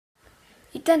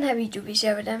I den her video viser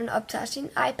jeg, hvordan man optager sin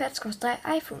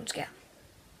iPad/iPhone skærm.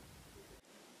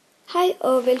 Hej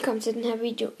og velkommen til den her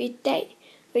video. I dag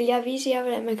vil jeg vise jer,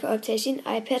 hvordan man kan optage sin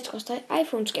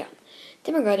iPad/iPhone skærm.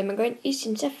 Det man gør, det er, at man går ind i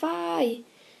sin Safari.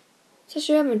 Så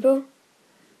søger man på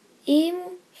Emo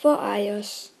for iOS.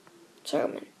 Så trykker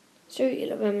man søg,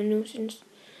 eller hvad man nu synes.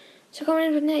 Så kommer man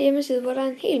ind på den her hjemmeside, hvor der er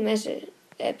en hel masse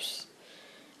apps.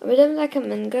 Og med dem der kan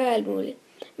man gøre alt muligt.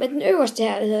 Men den øverste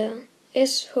her, der hedder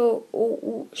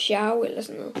SHOU eller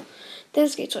sådan noget. Den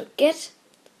skal I trykke get,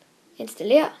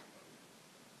 installere.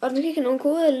 Og den skal ikke have nogen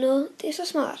kode eller noget. Det er så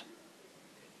smart.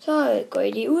 Så går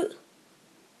I lige ud.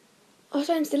 Og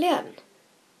så installerer den.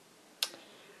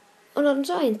 Og når den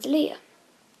så installerer,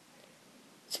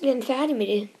 så bliver den færdig med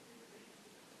det.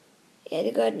 Ja,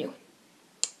 det gør den jo.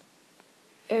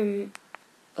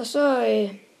 Og så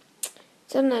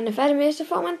når den er færdig med, så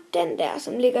får man den der,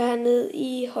 som ligger hernede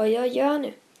i højre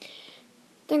hjørne.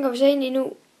 Den går vi så ind i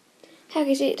nu. Her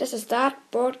kan I se, der står start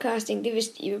broadcasting. Det er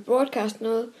hvis I vil broadcast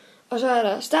noget. Og så er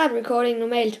der start recording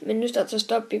normalt, men nu står der så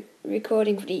stop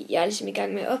recording, fordi jeg er ligesom i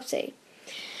gang med at optage.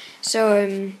 Så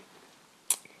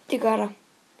det gør der.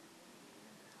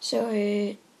 Så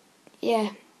ja,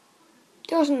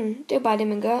 det var bare det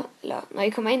man gør. Eller når I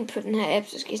kommer ind på den her app,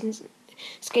 så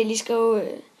skal I lige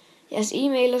skrive jeres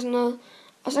e-mail og sådan noget,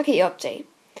 og så kan I optage.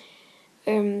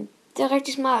 Det er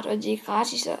rigtig smart, og det er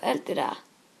gratis og alt det der.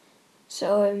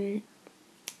 Så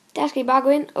der skal I bare gå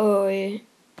ind og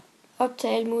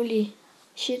optage alt muligt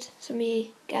shit, som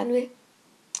I gerne vil.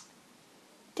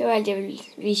 Det var alt, jeg ville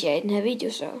vise jer i den her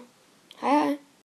video, så hej hej.